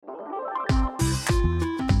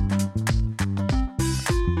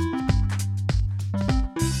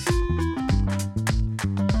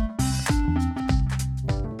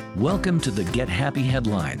Welcome to the Get Happy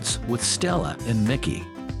Headlines with Stella and Mickey,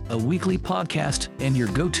 a weekly podcast and your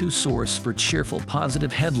go-to source for cheerful,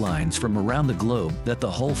 positive headlines from around the globe that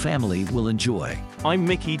the whole family will enjoy. I'm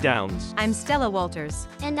Mickey Downs. I'm Stella Walters.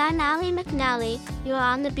 And I'm Allie McNally, your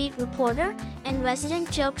on-the-beat reporter and resident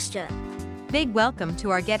jokester. Big welcome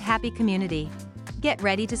to our Get Happy community. Get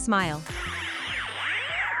ready to smile.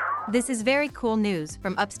 This is very cool news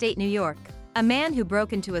from upstate New York. A man who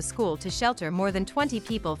broke into a school to shelter more than 20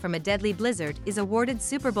 people from a deadly blizzard is awarded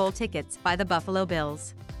Super Bowl tickets by the Buffalo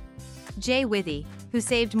Bills. Jay Withy, who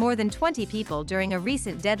saved more than 20 people during a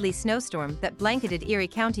recent deadly snowstorm that blanketed Erie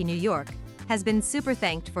County, New York, has been super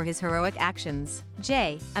thanked for his heroic actions.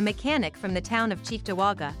 Jay, a mechanic from the town of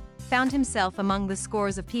Cheektowaga, found himself among the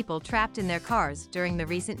scores of people trapped in their cars during the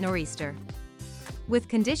recent nor'easter. With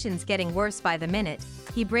conditions getting worse by the minute,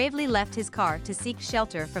 he bravely left his car to seek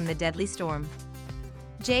shelter from the deadly storm.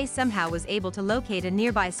 Jay somehow was able to locate a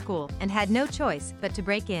nearby school and had no choice but to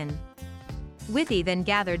break in. Withy then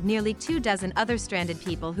gathered nearly 24 other stranded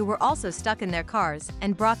people who were also stuck in their cars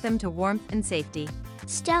and brought them to warmth and safety.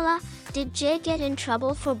 Stella, did Jay get in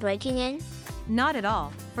trouble for breaking in? Not at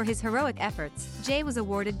all. For his heroic efforts, Jay was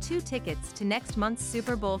awarded 2 tickets to next month's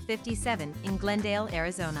Super Bowl 57 in Glendale,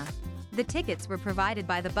 Arizona. The tickets were provided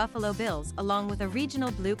by the Buffalo Bills along with a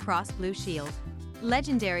regional Blue Cross Blue Shield.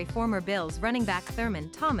 Legendary former Bills running back Thurman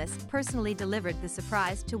Thomas personally delivered the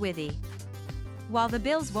surprise to Withy. While the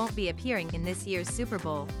Bills won't be appearing in this year's Super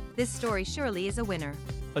Bowl, this story surely is a winner.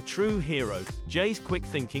 A true hero, Jay's quick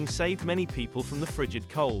thinking saved many people from the frigid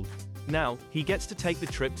cold. Now, he gets to take the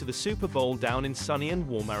trip to the Super Bowl down in sunny and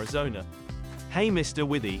warm Arizona. Hey Mr.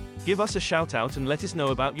 Withy, give us a shout out and let us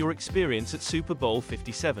know about your experience at Super Bowl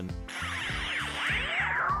 57.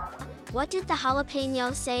 What did the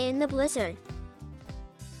jalapeno say in the blizzard?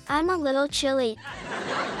 I'm a little chilly.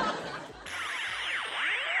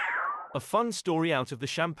 A fun story out of the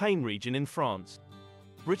Champagne region in France.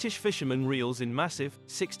 British fisherman reels in massive,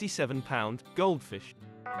 67-pound, goldfish.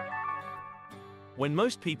 When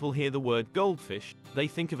most people hear the word goldfish, they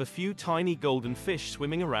think of a few tiny golden fish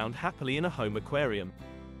swimming around happily in a home aquarium.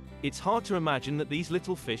 It's hard to imagine that these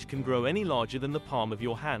little fish can grow any larger than the palm of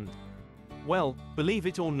your hand. Well, believe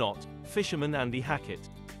it or not, fisherman Andy Hackett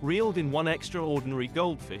reeled in one extraordinary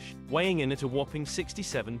goldfish, weighing in at a whopping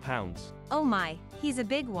 67 pounds. Oh my, he's a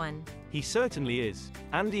big one. He certainly is.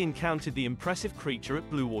 Andy encountered the impressive creature at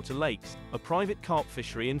Blue Water Lakes, a private carp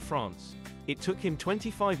fishery in France. It took him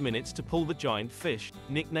 25 minutes to pull the giant fish,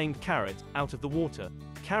 nicknamed Carrot, out of the water.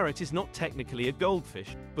 Carrot is not technically a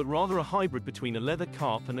goldfish, but rather a hybrid between a leather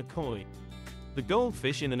carp and a koi. The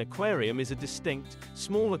goldfish in an aquarium is a distinct,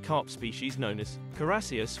 smaller carp species known as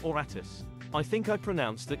Carassius or Attus. I think I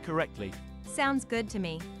pronounced that correctly. Sounds good to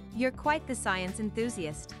me. You're quite the science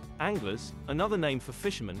enthusiast. Anglers, another name for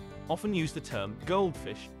fishermen, often use the term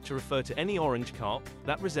goldfish to refer to any orange carp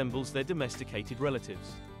that resembles their domesticated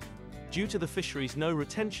relatives. Due to the fishery's no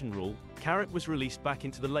retention rule, Carrot was released back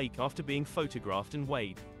into the lake after being photographed and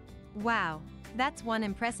weighed. Wow, that's one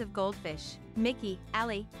impressive goldfish. Mickey,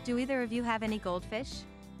 Allie, do either of you have any goldfish?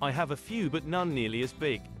 I have a few but none nearly as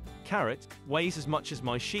big. Carrot weighs as much as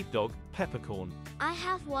my sheepdog, Peppercorn. I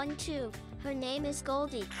have one too. Her name is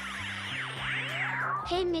Goldie.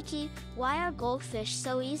 Hey Mickey, why are goldfish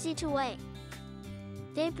so easy to weigh?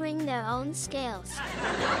 They bring their own scales.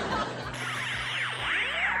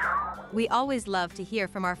 We always love to hear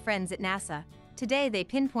from our friends at NASA. Today they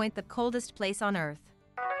pinpoint the coldest place on Earth.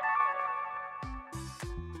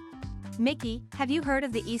 Mickey, have you heard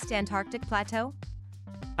of the East Antarctic Plateau?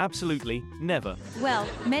 Absolutely, never. Well,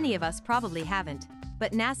 many of us probably haven't,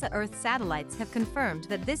 but NASA Earth satellites have confirmed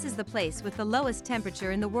that this is the place with the lowest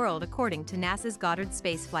temperature in the world according to NASA's Goddard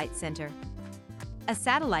Space Flight Center. A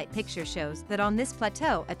satellite picture shows that on this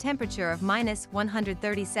plateau a temperature of minus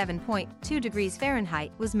 137.2 degrees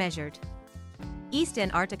Fahrenheit was measured. East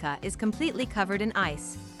Antarctica is completely covered in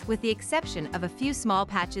ice, with the exception of a few small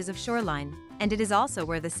patches of shoreline, and it is also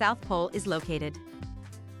where the South Pole is located.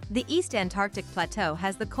 The East Antarctic Plateau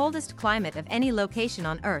has the coldest climate of any location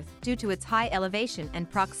on Earth due to its high elevation and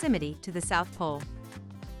proximity to the South Pole.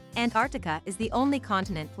 Antarctica is the only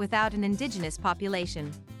continent without an indigenous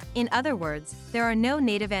population. In other words, there are no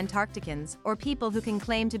native Antarcticans or people who can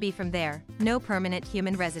claim to be from there, no permanent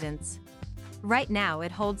human residents. Right now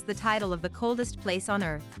it holds the title of the coldest place on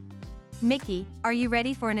Earth. Mickey, are you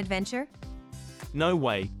ready for an adventure? No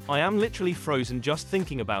way, I am literally frozen just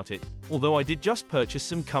thinking about it, although I did just purchase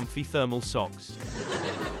some comfy thermal socks.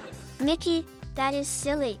 Mickey, that is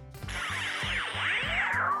silly.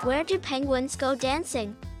 Where do penguins go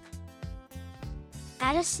dancing?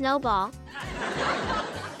 At a snowball.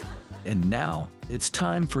 And now, it's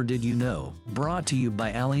time for Did You Know, brought to you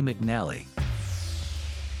by Allie McNally.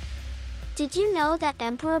 Did you know that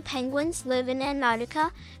emperor penguins live in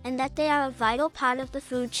Antarctica and that they are a vital part of the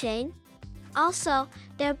food chain? Also,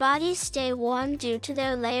 their bodies stay warm due to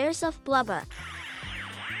their layers of blubber.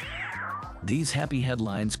 These happy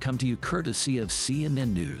headlines come to you courtesy of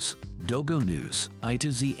CNN News, Dogo News,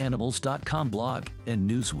 i2zanimals.com blog, and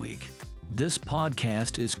Newsweek. This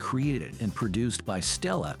podcast is created and produced by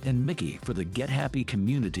Stella and Mickey for the Get Happy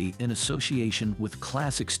community in association with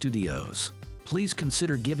Classic Studios. Please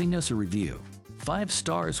consider giving us a review. 5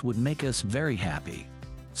 stars would make us very happy.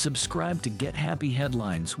 Subscribe to Get Happy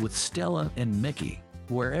Headlines with Stella and Mickey,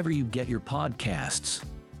 wherever you get your podcasts.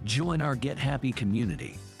 Join our Get Happy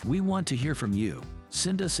community. We want to hear from you.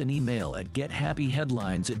 Send us an email at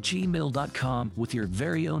gethappyheadlines@gmail.com with your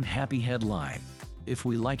very own happy headline. If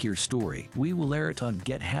we like your story, we will air it on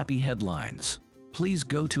Get Happy Headlines. Please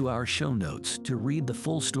go to our show notes to read the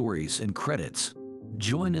full stories and credits.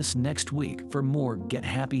 Join us next week for more Get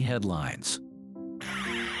Happy Headlines.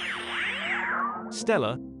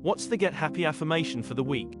 Stella, what's the Get Happy affirmation for the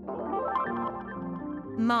week?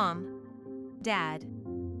 Mom, Dad,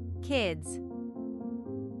 kids.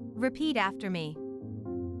 Repeat after me.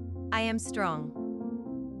 I am strong.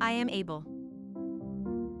 I am able.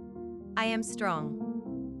 I am strong.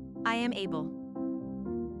 I am able.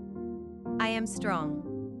 I am strong.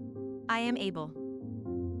 I am able.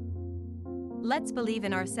 Let's believe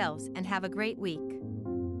in ourselves and have a great week.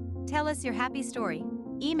 Tell us your happy story.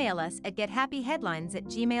 Email us at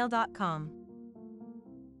gethappyheadlines@gmail.com.